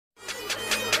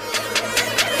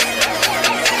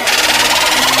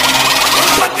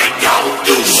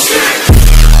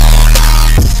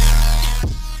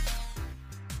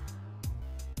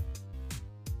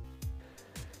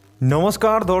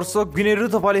नमस्कार दर्शक बिनहरू,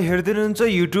 तपाईँले हेर्दै हुनुहुन्छ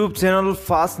युट्युब च्यानल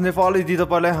फास्ट नेपाल। यदि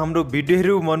तपाईँलाई हाम्रो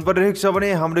भिडियोहरू मन परिरहेको छ भने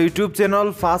हाम्रो युट्युब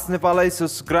च्यानल फास्ट नेपाललाई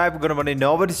सब्सक्राइब गर्न पनि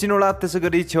नबिर्सिनुहोला। त्यसै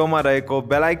गरी छेउमा रहेको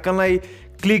बेल आइकनलाई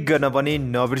क्लिक गर्न पनि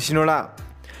नबिर्सिनुहोला।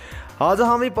 आज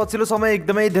हामी पछिल्लो समय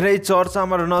एकदमै धेरै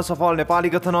चर्चामा रहन सफल नेपाली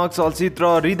कथानक चलचित्र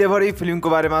हृदयभरि फिल्मको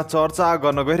बारेमा चर्चा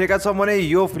गर्न गइरहेका छौँ भने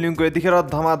यो फिल्मको यतिखेर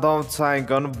धमाधम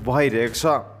छायाङ्कन भइरहेको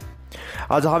छ।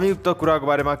 आज हामी उक्त कुराको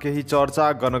बारेमा केही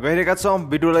चर्चा गर्न गइरहेका छौँ।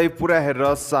 भिडियोलाई पुरा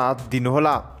हेरेर साथ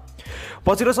दिनुहोला।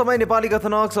 पछिल्लो समय नेपाली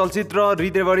कथानक चलचित्र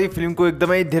हृदयभरि फिल्मको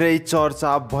एकदमै धेरै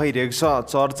चर्चा भइरहेको छ।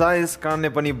 चर्चा यस कारणले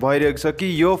पनि भइरहेको छ कि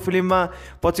यो फिल्ममा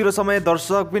पछिल्लो समय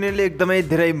दर्शकबिनले एकदमै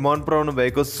धेरै मन पराउनु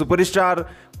भएको सुपरस्टार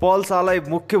पल शाहलाई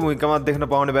मुख्य भूमिकामा देख्न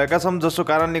पाउने भएका छौँ, जसको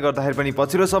कारणले गर्दाखेरि पनि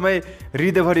पछिल्लो समय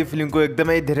हृदयभरि फिल्मको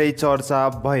एकदमै धेरै चर्चा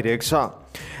भइरहेको छ।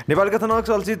 नेपाली कथानक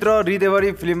चलचित्र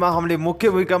हृदयभरि फिल्ममा हामीले मुख्य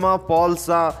भूमिकामा पल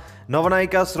शाह,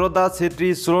 नवनायिका श्रद्धा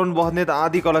छेत्री, सोलन बस्नेत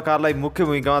आदि कलाकारलाई मुख्य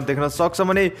भूमिकामा देख्न सक्छौँ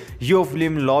भने यो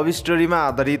फिल्म लभ स्टोरीमा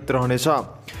आधारित रहनेछ।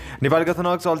 नेपाली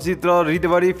कथानक चलचित्र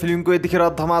हृदयभरि फिल्मको यतिखेर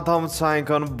धमाधम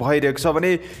छायाङ्कन भइरहेको छ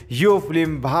भने यो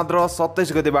फिल्म भाद्र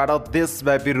 27 गतेबाट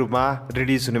देशव्यापी रूपमा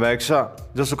रिलिज हुने भएको छ,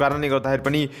 जसको कारणले गर्दाखेरि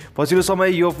पनि पछिल्लो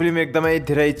समय यो फिल्म एकदमै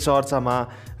धेरै चर्चामा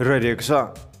रहिरहेको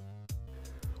छ।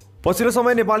 पछिल्लो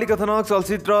समय नेपाली कथानक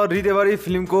चलचित्र हृदयभरि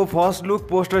फिल्मको फर्स्ट लुक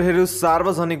पोस्टरहरू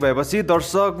सार्वजनिक भएपछि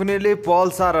दर्शकबिनले पल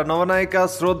शाह र नवनायिका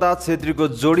श्रद्धा छेत्रीको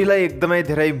जोडीलाई एकदमै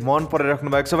धेरै मन पराइराख्नु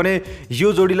भएको छ भने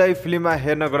यो जोडीलाई फिल्ममा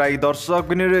हेर्नको लागि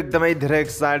दर्शकबिनहरू एकदमै धेरै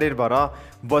एक्साइटेड भएर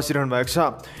बसिरहनु भएको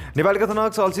छ। नेपाली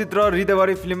कथानक चलचित्र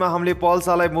हृदयभरि फिल्ममा हामीले पल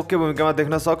शाहलाई मुख्य भूमिकामा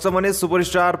देख्न सक्छौँ भने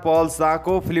सुपरस्टार पल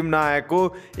शाहको फिल्म नआएको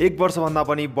 1 वर्षभन्दा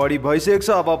पनि बढी भइसकेको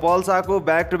छ। अब पल शाहको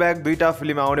ब्याक टु ब्याक 2टा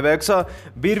फिल्म आउने भएको छ।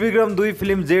 वीर विक्रम 2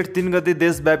 फिल्म जेठ 3 गते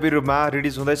देशव्यापी रूपमा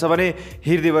रिलिज हुँदैछ भने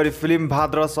हृदयभरि फिल्म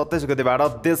भाद्र 27 गतेबाट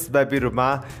देशव्यापी रूपमा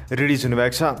रिलिज हुने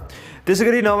भएको छ।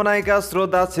 त्यसैगरी नवनायिका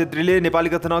श्रद्धा छेत्रीले नेपाली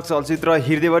कथानक चलचित्र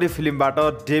हृदयभरि फिल्मबाट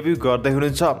डेब्यू गर्दै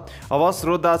हुनुहुन्छ। अब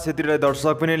श्रद्धा छेत्रीलाई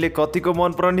दर्शकबिनले कतिको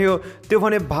मन पराउने हो त्यो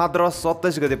भने भाद्र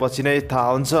 27 गतेपछि नै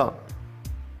थाहा हुन्छ।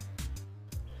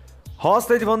 हस्,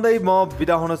 त्यति भन्दै म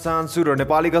बिदा हुन चाहन्छु र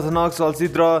नेपाली कथानक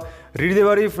चलचित्र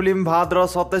हृदयभरि फिल्म भाद्र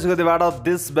 27 गतेबाट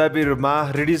देशव्यापी रूपमा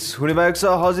रिलिज हुने भएको छ।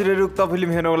 हजुरहरू उक्त फिल्म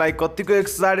हेर्नको लागि कतिको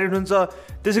एक्साइटेड हुन्छ,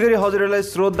 त्यसै गरी हजुरहरूलाई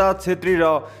श्रद्धा छेत्री र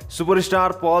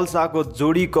सुपरस्टार पल शाहको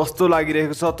जोडी कस्तो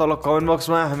लागिरहेको छ तल कमेन्ट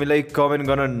बक्समा हामीलाई कमेन्ट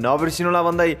गर्न नबिर्सिनुहोला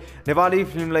भन्दै नेपाली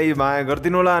फिल्मलाई माया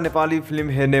गरिदिनुहोला, नेपाली फिल्म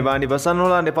हेर्ने बानी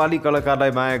बसाल्नुहोला, नेपाली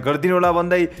कलाकारलाई माया गरिदिनुहोला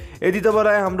भन्दै यदि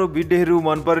तपाईँलाई हाम्रो भिडियोहरू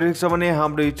मन परिरहेको छ भने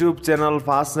हाम्रो युट्युब च्यानल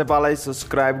फास्ट नेपाललाई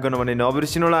सब्सक्राइब गर्न पनि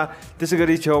नबिर्सिनुहोला। त्यसै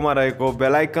गरी छेउमा रहेको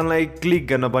बेल आइकनलाई क्लिक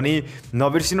गर्न पनि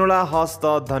नबिर्सिनुहोला। हस्त,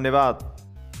 धन्यवाद।